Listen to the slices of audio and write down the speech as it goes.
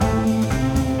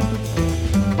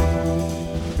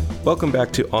Welcome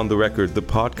back to On the Record, the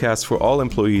podcast for all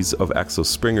employees of Axel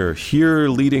Springer. Here,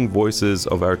 leading voices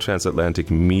of our transatlantic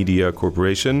media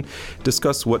corporation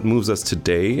discuss what moves us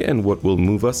today and what will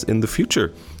move us in the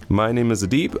future. My name is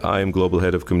Adib. I am Global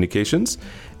Head of Communications.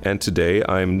 And today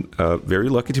I'm very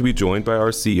lucky to be joined by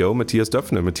our CEO, Mathias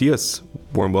Döpfner. Mathias,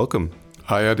 warm welcome.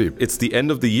 Hi, Adib. It's the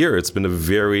end of the year. It's been a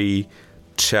very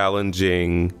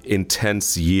challenging,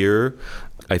 intense year,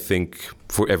 I think,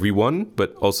 for everyone,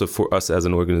 but also for us as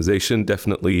an organization.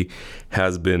 Definitely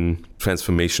has been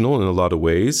transformational in a lot of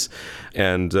ways.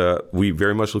 And we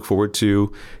very much look forward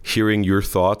to hearing your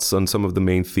thoughts on some of the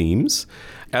main themes.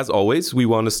 As always, we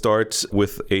want to start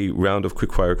with a round of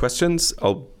quickfire questions.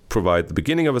 I'll provide the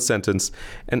beginning of a sentence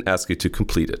and ask you to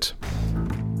complete it.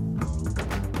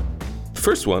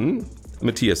 First one,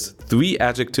 Mathias, 3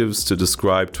 adjectives to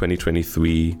describe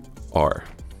 2023 are?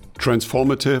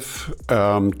 Transformative,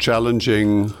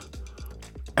 challenging,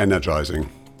 energizing.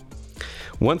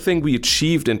 One thing we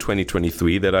achieved in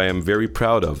 2023 that I am very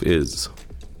proud of is?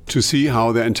 To see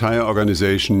how the entire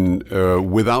organization,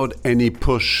 without any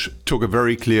push, took a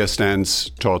very clear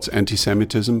stance towards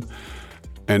anti-Semitism.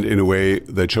 And in a way,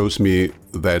 that shows me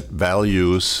that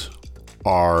values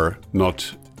are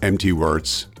not empty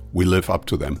words. We live up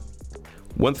to them.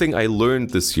 One thing I learned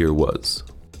this year was?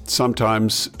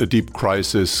 Sometimes a deep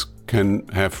crisis can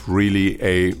have really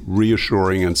a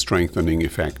reassuring and strengthening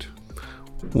effect.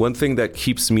 One thing that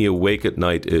keeps me awake at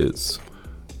night is?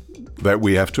 That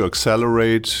we have to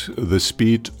accelerate the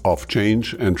speed of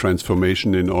change and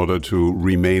transformation in order to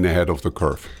remain ahead of the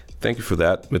curve. Thank you for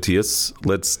that, Mathias.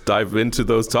 Let's dive into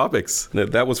those topics.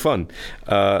 That was fun.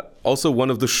 Also,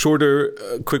 one of the shorter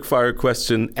quickfire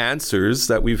question answers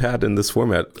that we've had in this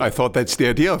format. I thought that's the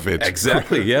idea of it.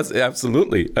 Exactly. Yes,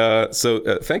 absolutely.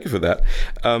 So thank you for that.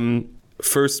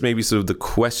 First, maybe sort of the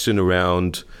question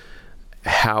around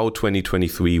how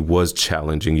 2023 was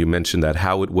challenging. You mentioned that,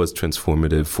 how it was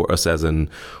transformative for us as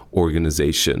an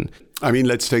organization. I mean,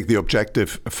 let's take the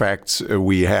objective facts.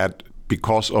 We had,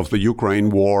 because of the Ukraine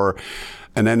war,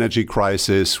 an energy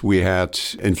crisis, we had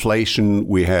inflation,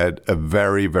 we had a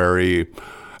very, very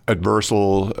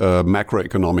adversarial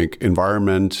macroeconomic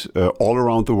environment all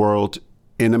around the world,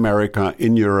 in America,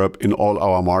 in Europe, in all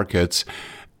our markets.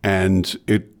 And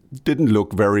it didn't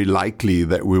look very likely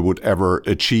that we would ever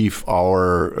achieve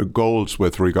our goals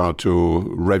with regard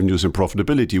to revenues and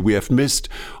profitability. We have missed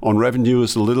on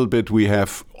revenues a little bit. We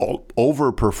have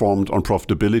overperformed on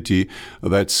profitability.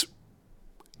 That's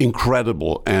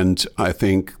incredible. And I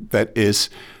think that is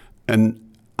an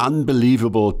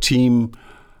unbelievable team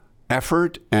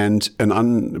effort and an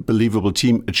unbelievable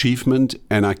team achievement.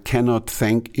 And I cannot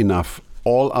thank enough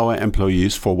all our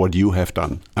employees for what you have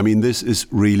done. I mean, this is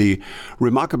really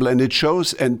remarkable. And it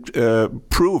shows and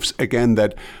proves again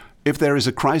that if there is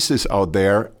a crisis out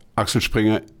there, Axel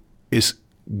Springer is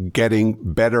getting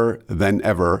better than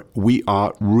ever. We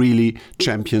are really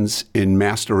champions in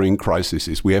mastering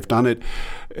crises. We have done it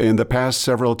in the past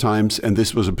several times, and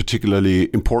this was a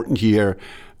particularly important year.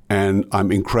 And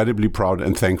I'm incredibly proud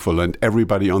and thankful. And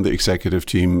everybody on the executive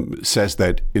team says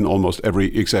that in almost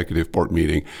every executive board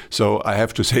meeting. So I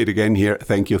have to say it again here.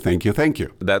 Thank you, thank you, thank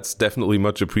you. That's definitely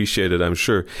much appreciated, I'm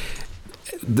sure.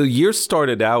 The year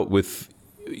started out with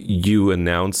you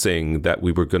announcing that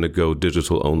we were going to go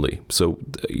digital only. So,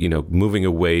 moving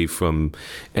away from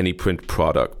any print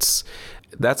products.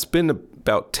 That's been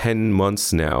about 10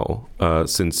 months now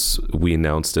since we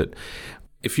announced it.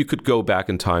 If you could go back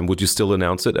in time, would you still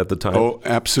announce it at the time? Oh,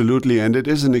 absolutely. And it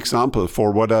is an example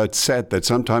for what I said, that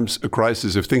sometimes a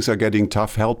crisis, if things are getting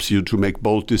tough, helps you to make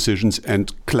bold decisions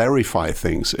and clarify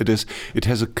things. It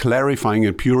has a clarifying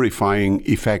and purifying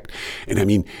effect. And I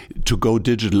mean, to go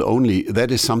digital only, that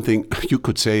is something you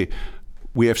could say,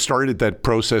 we have started that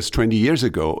process 20 years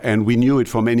ago, and we knew it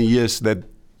for many years that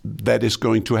is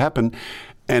going to happen.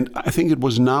 And I think it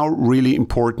was now really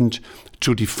important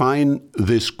to define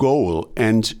this goal,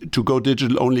 and to go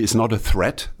digital only is not a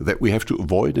threat that we have to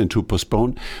avoid and to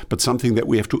postpone, but something that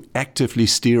we have to actively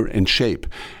steer and shape.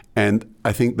 And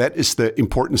I think that is the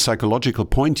important psychological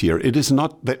point here. It is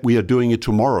not that we are doing it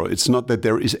tomorrow. It's not that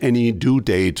there is any due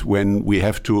date when we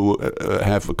have to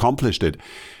have accomplished it.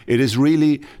 It is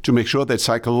really to make sure that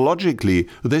psychologically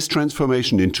this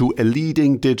transformation into a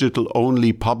leading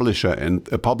digital-only publisher, and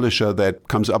a publisher that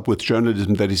comes up with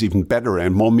journalism that is even better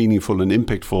and more meaningful and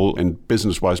impactful and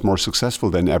business-wise more successful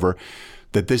than ever,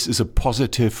 that this is a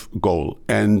positive goal.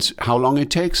 And how long it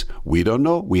takes, we don't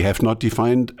know. We have not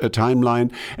defined a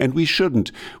timeline, and we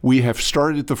shouldn't. We have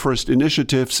started the first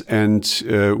initiatives, and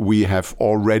we have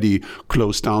already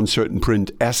closed down certain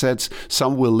print assets.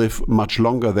 Some will live much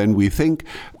longer than we think.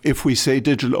 If we say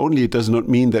digital only, it does not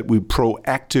mean that we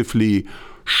proactively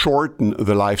shorten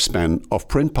the lifespan of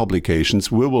print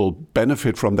publications. We will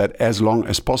benefit from that as long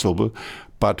as possible,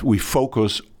 but we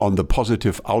focus on the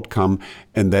positive outcome,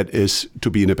 and that is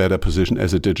to be in a better position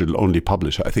as a digital-only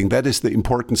publisher. I think that is the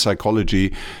important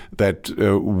psychology that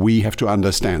we have to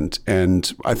understand,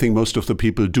 and I think most of the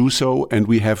people do so, and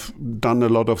we have done a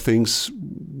lot of things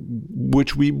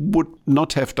which we would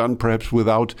not have done perhaps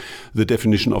without the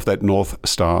definition of that North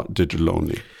Star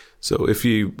digital-only. So if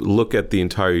you look at the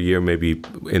entire year, maybe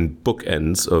in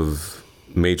bookends of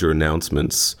major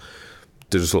announcements,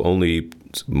 digital only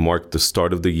marked the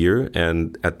start of the year.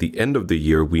 And at the end of the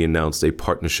year, we announced a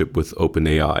partnership with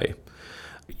OpenAI.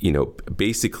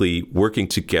 Basically working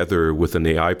together with an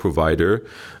AI provider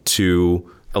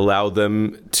to allow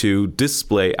them to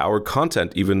display our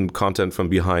content, even content from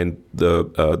behind the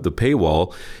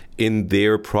paywall, in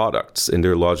their products, in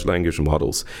their large language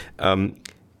models.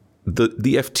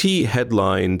 The FT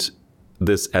headlined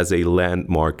this as a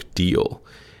landmark deal.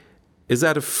 Is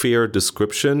that a fair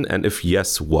description? And if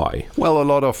yes, why? Well, a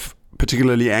lot of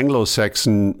particularly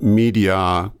Anglo-Saxon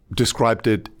media described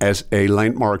it as a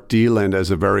landmark deal and as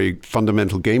a very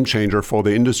fundamental game changer for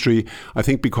the industry. I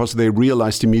think because they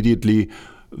realized immediately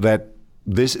that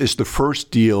this is the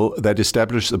first deal that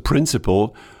established a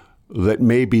principle that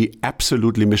may be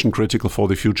absolutely mission critical for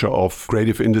the future of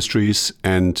creative industries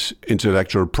and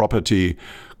intellectual property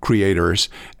creators,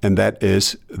 and that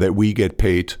is that we get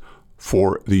paid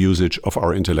for the usage of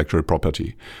our intellectual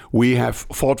property. We have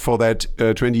fought for that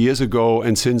 20 years ago,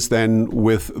 and since then,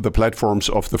 with the platforms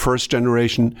of the first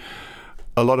generation,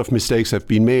 a lot of mistakes have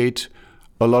been made.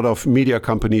 A lot of media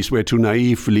companies were too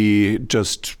naively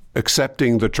just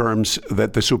accepting the terms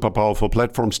that the super powerful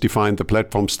platforms defined. The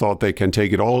platforms thought they can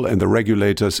take it all, and the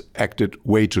regulators acted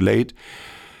way too late.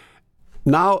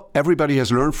 Now everybody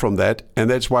has learned from that, and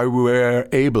that's why we were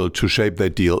able to shape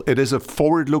that deal. It is a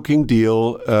forward-looking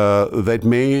deal that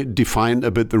may define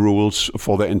a bit the rules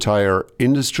for the entire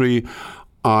industry.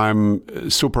 I'm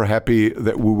super happy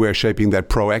that we were shaping that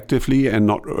proactively and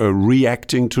not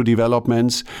reacting to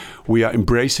developments. We are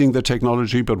embracing the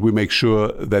technology, but we make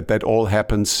sure that that all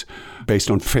happens based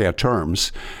on fair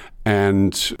terms.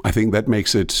 And I think that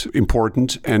makes it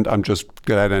important. And I'm just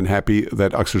glad and happy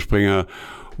that Axel Springer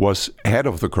was ahead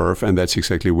of the curve, and that's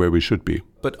exactly where we should be.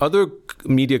 But other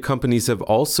media companies have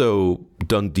also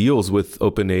done deals with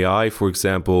OpenAI, for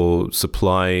example,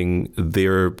 supplying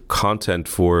their content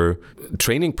for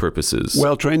training purposes.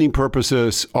 Well, training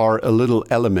purposes are a little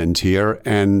element here.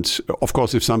 And of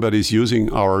course, if somebody's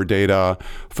using our data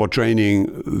for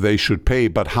training, they should pay.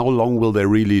 But how long will they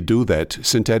really do that?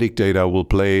 Synthetic data will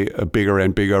play a bigger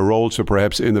and bigger role. So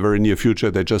perhaps in the very near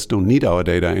future, they just don't need our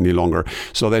data any longer.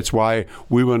 So that's why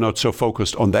we were not so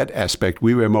focused on that aspect.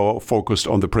 We were more focused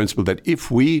on the principle that if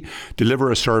we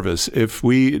deliver a service, if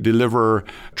we deliver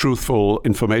truthful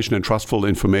information and trustful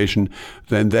information,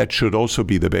 then that should also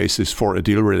be the basis for a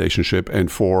deal relationship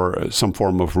and for some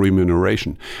form of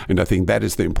remuneration. And I think that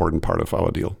is the important part of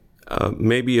our deal.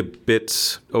 Maybe a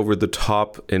bit over the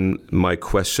top in my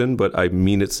question, but I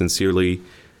mean it sincerely.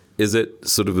 Is it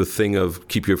sort of the thing of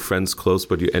keep your friends close,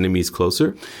 but your enemies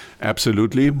closer?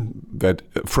 Absolutely. That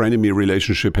frenemy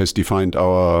relationship has defined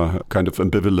our kind of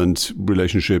ambivalent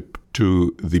relationship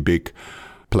to the big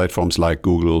platforms like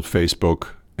Google, Facebook,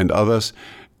 and others.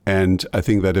 And I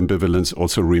think that ambivalence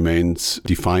also remains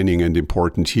defining and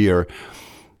important here.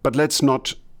 But let's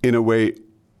not, in a way,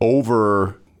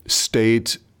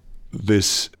 overstate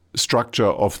this structure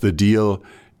of the deal.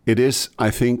 It is,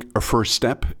 I think, a first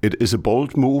step. It is a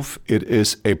bold move. It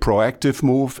is a proactive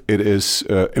move. It is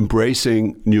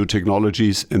embracing new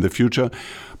technologies in the future.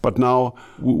 But now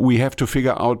we have to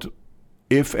figure out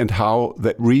if and how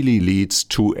that really leads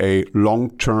to a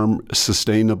long-term,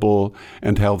 sustainable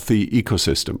and healthy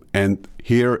ecosystem. And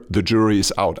here the jury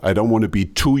is out. I don't want to be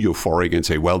too euphoric and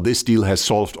say, well, this deal has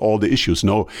solved all the issues.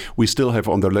 No, we still have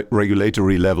on the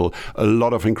regulatory level a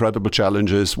lot of incredible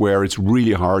challenges where it's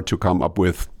really hard to come up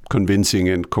with convincing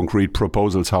and concrete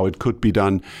proposals how it could be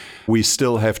done. We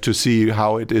still have to see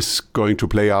how it is going to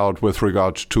play out with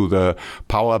regard to the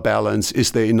power balance.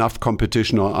 Is there enough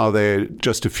competition, or are there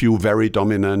just a few very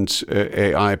dominant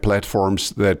AI platforms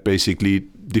that basically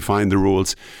define the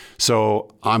rules? So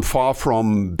I'm far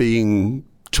from being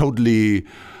totally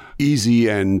easy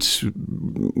and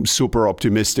super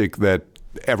optimistic that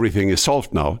everything is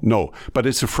solved now. No, but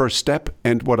it's a first step.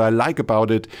 And what I like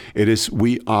about it, it is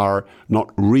we are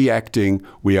not reacting,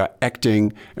 we are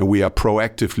acting, and we are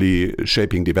proactively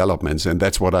shaping developments. And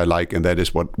that's what I like, and that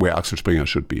is where Axel Springer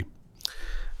should be.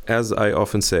 As I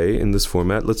often say in this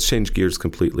format, let's change gears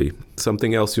completely.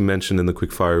 Something else you mentioned in the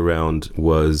quickfire round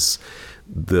was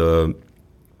the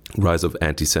rise of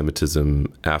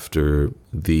anti-Semitism after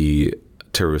the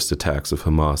terrorist attacks of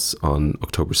Hamas on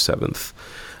October 7th,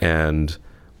 and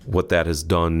what that has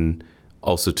done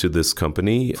also to this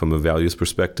company from a values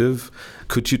perspective.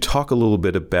 Could you talk a little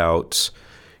bit about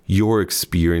your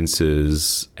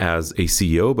experiences as a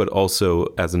CEO, but also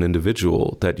as an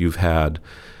individual that you've had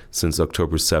since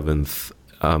October 7th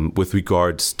with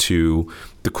regards to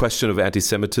the question of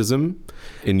anti-Semitism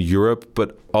in Europe,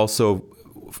 but also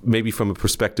maybe from a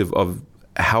perspective of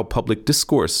how public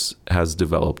discourse has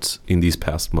developed in these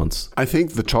past months? I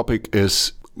think the topic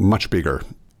is much bigger.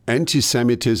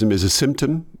 Anti-Semitism is a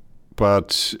symptom,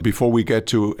 but before we get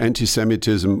to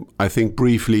anti-Semitism, I think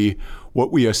briefly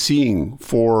what we are seeing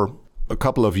for a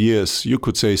couple of years, you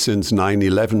could say since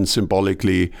 9/11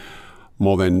 symbolically,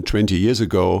 more than 20 years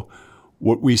ago,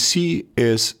 what we see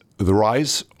is the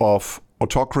rise of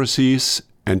autocracies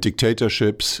and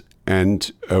dictatorships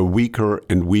and a weaker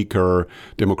and weaker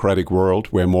democratic world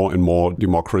where more and more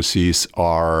democracies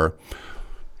are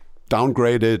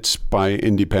downgraded by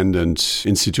independent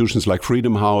institutions like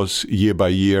Freedom House year by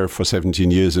year for 17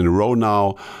 years in a row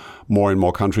now. More and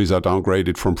more countries are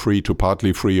downgraded from free to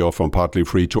partly free or from partly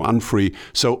free to unfree.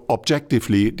 So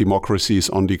objectively, democracy is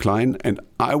on decline. And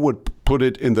I would put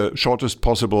it in the shortest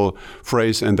possible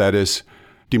phrase, and that is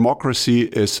democracy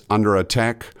is under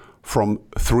attack from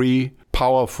three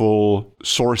powerful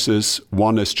sources.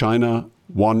 One is China,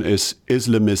 one is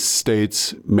Islamist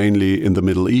states, mainly in the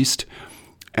Middle East,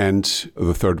 and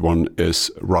the third one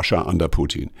is Russia under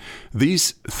Putin.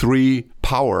 These three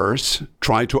powers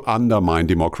try to undermine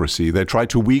democracy. They try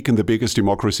to weaken the biggest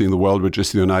democracy in the world, which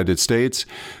is the United States.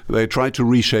 They try to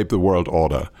reshape the world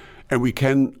order. And we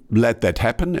can let that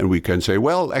happen, and we can say,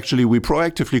 well, actually, we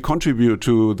proactively contribute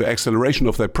to the acceleration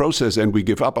of that process, and we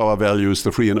give up our values,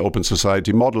 the free and open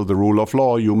society model, the rule of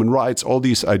law, human rights, all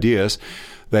these ideas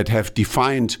that have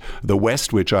defined the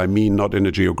West, which I mean not in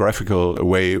a geographical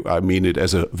way, I mean it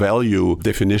as a value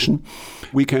definition.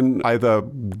 We can either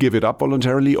give it up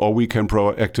voluntarily or we can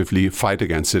proactively fight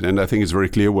against it. And I think it's very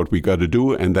clear what we got to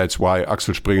do. And that's why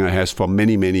Axel Springer has for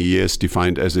many, many years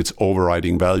defined as its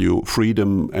overriding value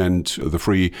freedom and the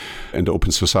free and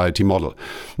open society model.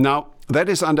 Now, that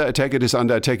is under attack. It is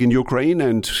under attack in Ukraine,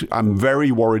 and I'm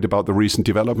very worried about the recent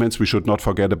developments. We should not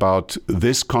forget about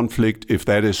this conflict. If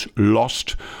that is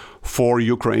lost for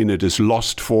Ukraine, it is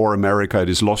lost for America, it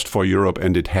is lost for Europe,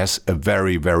 and it has a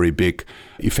very, very big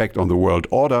effect on the world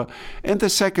order. And the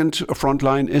second front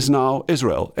line is now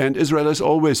Israel. And Israel has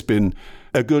always been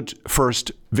a good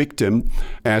first victim.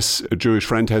 As a Jewish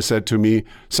friend has said to me,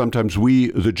 sometimes we,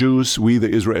 the Jews, we, the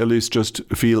Israelis, just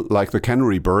feel like the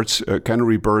canary birds.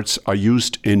 Canary birds are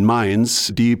used in mines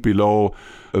deep below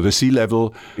the sea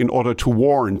level in order to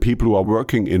warn people who are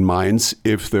working in mines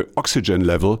if the oxygen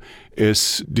level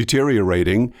is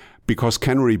deteriorating, because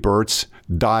canary birds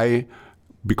die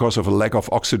because of a lack of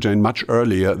oxygen much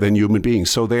earlier than human beings.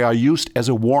 So they are used as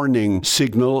a warning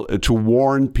signal to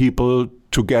warn people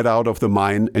to get out of the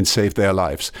mine and save their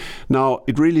lives. Now,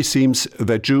 it really seems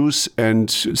that Jews and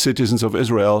citizens of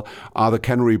Israel are the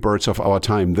canary birds of our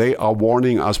time. They are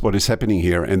warning us what is happening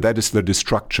here, and that is the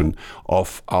destruction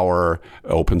of our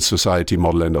open society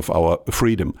model and of our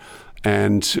freedom.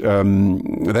 And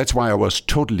that's why I was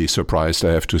totally surprised,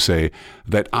 I have to say,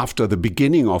 that after the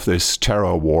beginning of this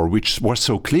terror war, which was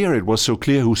so clear, it was so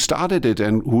clear who started it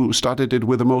and who started it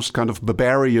with the most kind of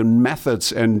barbarian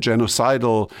methods and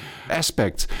genocidal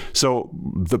aspects. So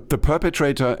the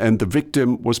perpetrator and the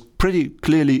victim was pretty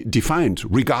clearly defined,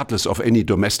 regardless of any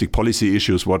domestic policy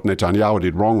issues, what Netanyahu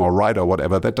did wrong or right or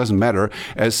whatever. That doesn't matter,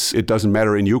 as it doesn't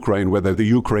matter in Ukraine whether the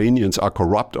Ukrainians are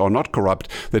corrupt or not corrupt.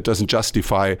 That doesn't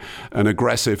justify an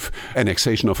aggressive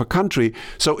annexation of a country.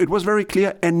 So it was very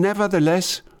clear, and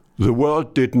nevertheless, the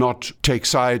world did not take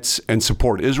sides and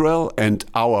support Israel and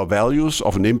our values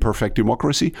of an imperfect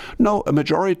democracy. No, a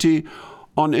majority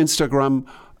on Instagram,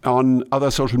 on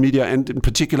other social media, and in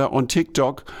particular on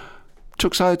TikTok,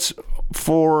 took sides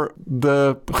for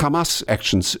the Hamas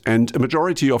actions. And a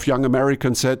majority of young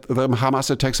Americans said the Hamas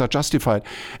attacks are justified.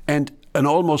 And an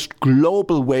almost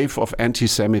global wave of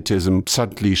anti-Semitism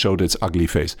suddenly showed its ugly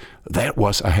face. That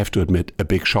was, I have to admit, a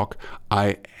big shock.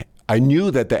 I I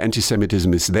knew that the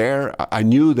anti-Semitism is there. I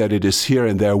knew that it is here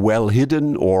and there well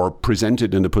hidden or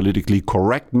presented in a politically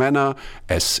correct manner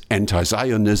as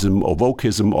anti-Zionism or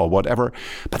wokeism or whatever.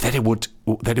 But that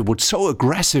it would so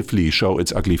aggressively show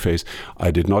its ugly face,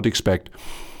 I did not expect.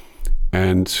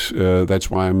 And that's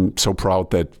why I'm so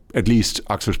proud that at least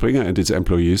Axel Springer and its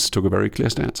employees took a very clear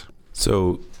stance.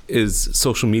 So is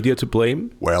social media to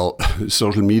blame? Well,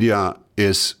 social media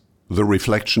is the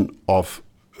reflection of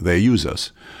their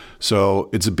users. So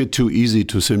it's a bit too easy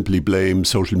to simply blame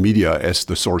social media as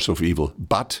the source of evil.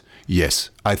 But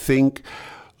yes, I think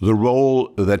the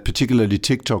role that particularly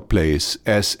TikTok plays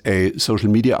as a social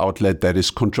media outlet that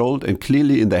is controlled and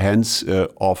clearly in the hands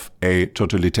of a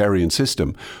totalitarian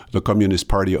system, the Communist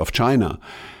Party of China,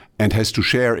 and has to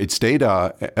share its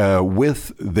data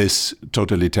with this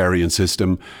totalitarian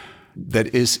system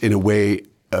that is in a way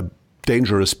a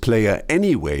dangerous player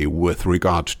anyway with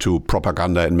regard to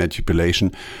propaganda and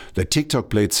manipulation, that TikTok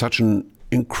played such an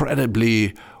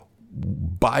incredibly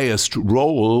biased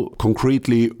role.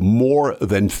 Concretely, more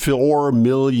than 4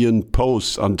 million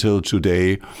posts until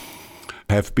today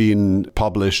have been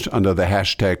published under the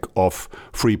hashtag of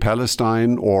Free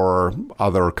Palestine or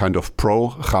other kind of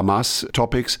pro-Hamas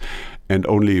topics, and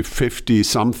only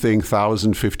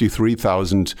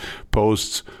 53,000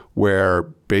 posts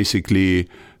were basically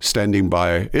standing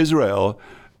by Israel.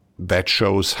 That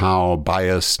shows how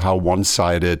biased, how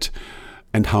one-sided,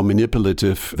 and how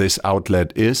manipulative this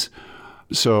outlet is.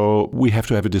 So we have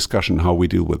to have a discussion how we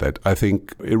deal with that. I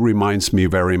think it reminds me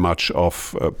very much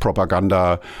of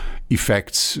propaganda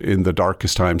effects in the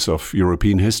darkest times of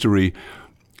European history,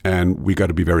 and we got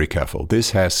to be very careful.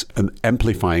 This has an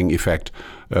amplifying effect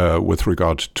with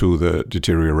regard to the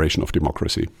deterioration of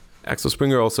democracy. Axel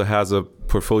Springer also has a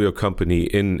portfolio company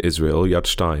in Israel, Yad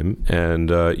Shtaim, and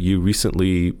you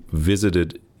recently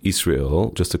visited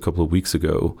Israel just a couple of weeks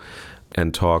ago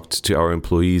and talked to our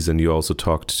employees, and you also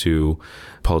talked to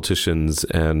politicians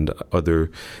and other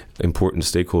important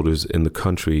stakeholders in the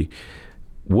country.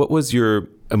 What was your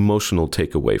emotional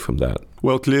takeaway from that?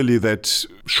 Well, clearly that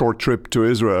short trip to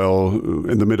Israel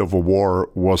in the middle of a war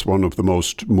was one of the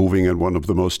most moving and one of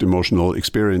the most emotional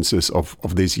experiences of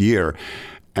this year.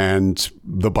 And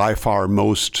the by far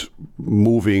most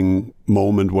moving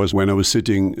moment was when I was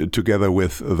sitting together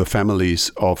with the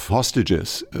families of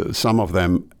hostages. Some of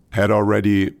them had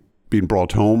already been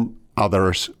brought home.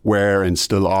 Others were and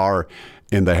still are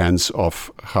in the hands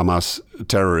of Hamas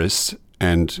terrorists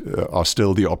and are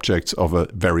still the objects of a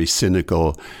very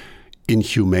cynical,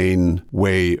 inhumane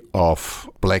way of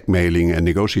blackmailing and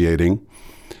negotiating.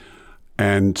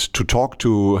 And to talk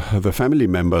to the family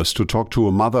members, to talk to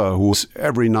a mother who's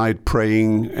every night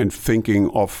praying and thinking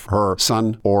of her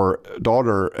son or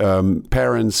daughter,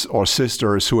 parents or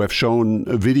sisters who have shown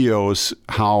videos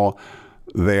how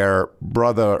their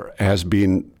brother has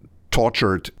been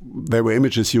tortured. There were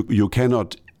images you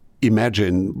cannot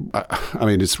imagine. I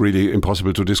mean, it's really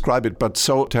impossible to describe it, but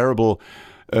so terrible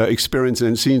experience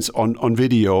and scenes on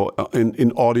video,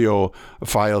 in audio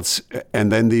files,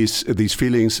 and then these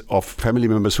feelings of family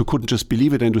members who couldn't just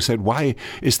believe it and who said, "Why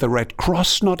is the Red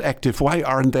Cross not active? Why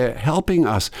aren't they helping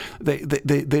us?"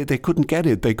 They couldn't get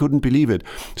it. They couldn't believe it.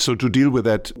 So to deal with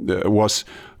that was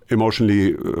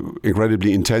emotionally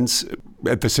incredibly intense.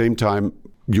 At the same time,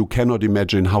 you cannot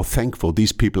imagine how thankful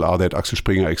these people are that Axel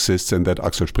Springer exists and that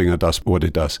Axel Springer does what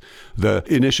it does. The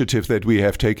initiative that we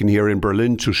have taken here in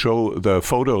Berlin to show the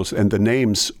photos and the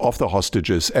names of the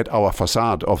hostages at our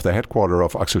facade of the headquarters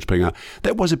of Axel Springer,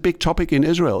 that was a big topic in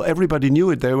Israel. Everybody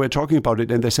knew it. They were talking about it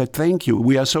and they said, "Thank you.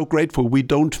 We are so grateful. We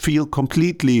don't feel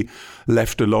completely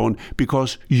left alone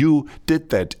because you did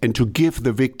that." And to give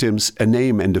the victims a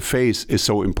name and a face is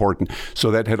so important. So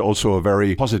that had also a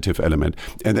very positive element.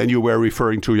 And then you were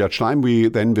referring to Yad Shtaim. We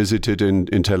then visited in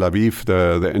Tel Aviv,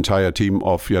 the entire team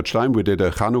of Yad Shtaim. We did a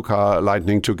Hanukkah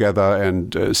lightning together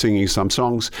and singing some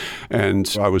songs.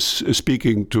 And I was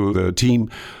speaking to the team.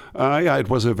 It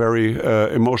was a very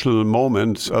emotional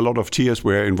moment. A lot of tears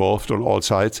were involved on all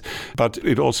sides, but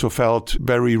it also felt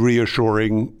very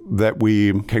reassuring that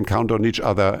we can count on each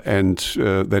other and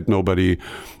that nobody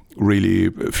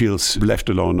really feels left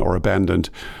alone or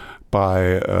abandoned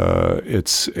by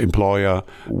its employer.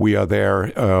 We are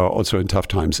there also in tough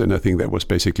times, and I think that was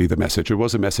basically the message. It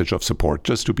was a message of support,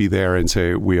 just to be there and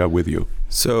say, we are with you.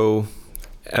 So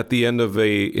at the end of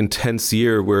a intense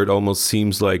year where it almost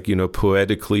seems like,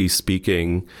 poetically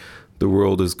speaking, the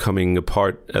world is coming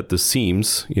apart at the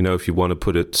seams, if you want to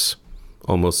put it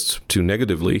almost too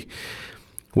negatively,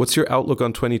 What's your outlook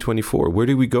on 2024? Where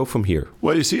do we go from here?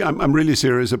 Well, you see, I'm really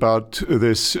serious about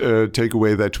this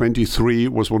takeaway that 23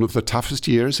 was one of the toughest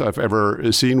years I've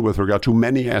ever seen with regard to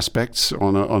many aspects.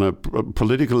 On a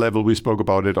political level, we spoke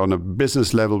about it. On a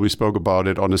business level, we spoke about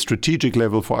it. On a strategic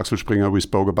level for Axel Springer, we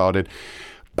spoke about it.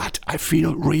 But I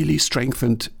feel really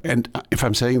strengthened. And if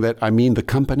I'm saying that, I mean the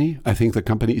company. I think the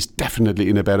company is definitely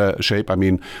in a better shape. I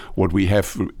mean, what we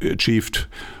have achieved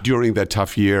during that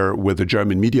tough year with the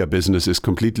German media business is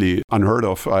completely unheard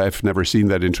of. I've never seen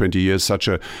that in 20 years, such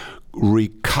a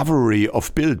recovery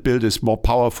of Bild. Bild is more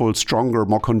powerful, stronger,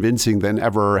 more convincing than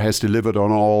ever, has delivered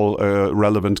on all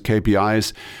relevant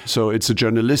KPIs. So it's a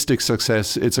journalistic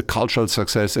success, it's a cultural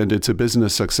success, and it's a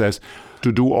business success.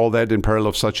 To do all that in parallel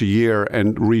of such a year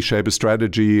and reshape a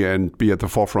strategy and be at the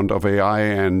forefront of AI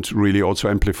and really also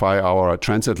amplify our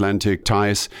transatlantic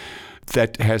ties,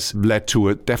 that has led to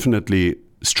a definitely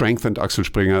strengthened Axel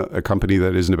Springer, a company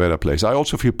that is in a better place. I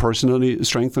also feel personally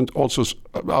strengthened, also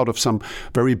out of some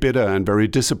very bitter and very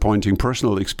disappointing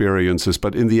personal experiences.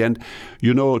 But in the end,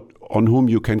 you know on whom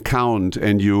you can count,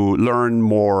 and you learn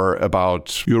more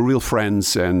about your real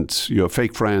friends and your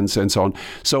fake friends and so on.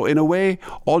 So in a way,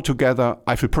 altogether,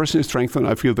 I feel personally strengthened,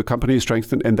 I feel the company is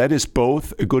strengthened, and that is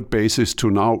both a good basis to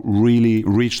now really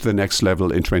reach the next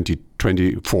level in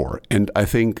 2024. And I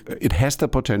think it has the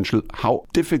potential, how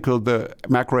difficult the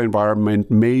macro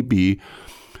environment may be,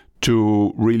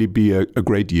 to really be a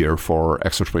great year for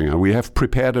Axel Springer. We have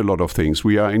prepared a lot of things.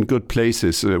 We are in good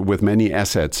places with many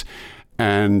assets.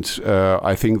 And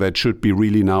I think that should be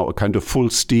really now a kind of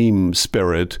full steam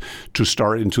spirit to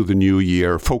start into the new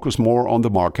year. Focus more on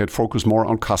the market, focus more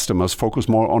on customers, focus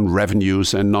more on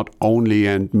revenues and not only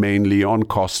and mainly on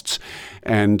costs,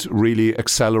 and really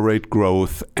accelerate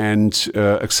growth and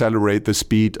accelerate the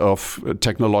speed of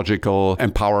technological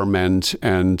empowerment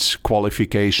and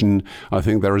qualification. I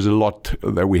think there is a lot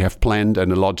that we have planned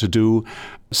and a lot to do.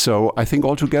 So I think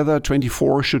altogether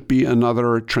 24 should be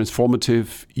another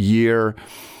transformative year,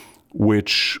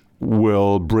 which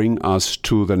will bring us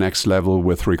to the next level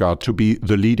with regard to be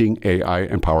the leading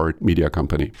AI-empowered media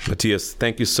company. Mathias,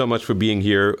 thank you so much for being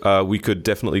here. We could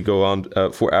definitely go on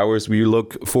for hours. We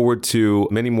look forward to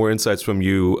many more insights from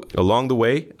you along the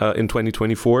way in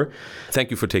 2024. Thank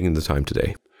you for taking the time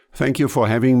today. Thank you for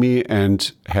having me,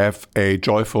 and have a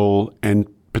joyful and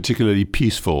particularly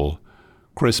peaceful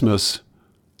Christmas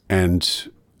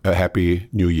and a happy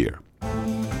new year.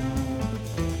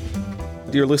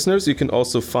 Dear listeners, you can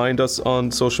also find us on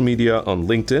social media, on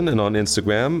LinkedIn and on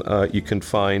Instagram. You can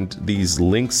find these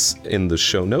links in the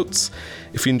show notes.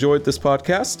 If you enjoyed this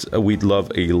podcast, we'd love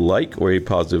a like or a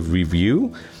positive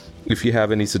review. If you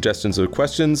have any suggestions or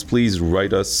questions, please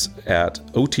write us at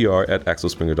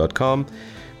otr@axelspringer.com.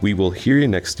 We will hear you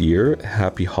next year.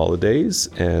 Happy holidays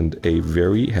and a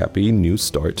very happy new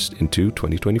start into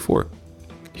 2024.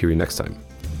 Hear you next time.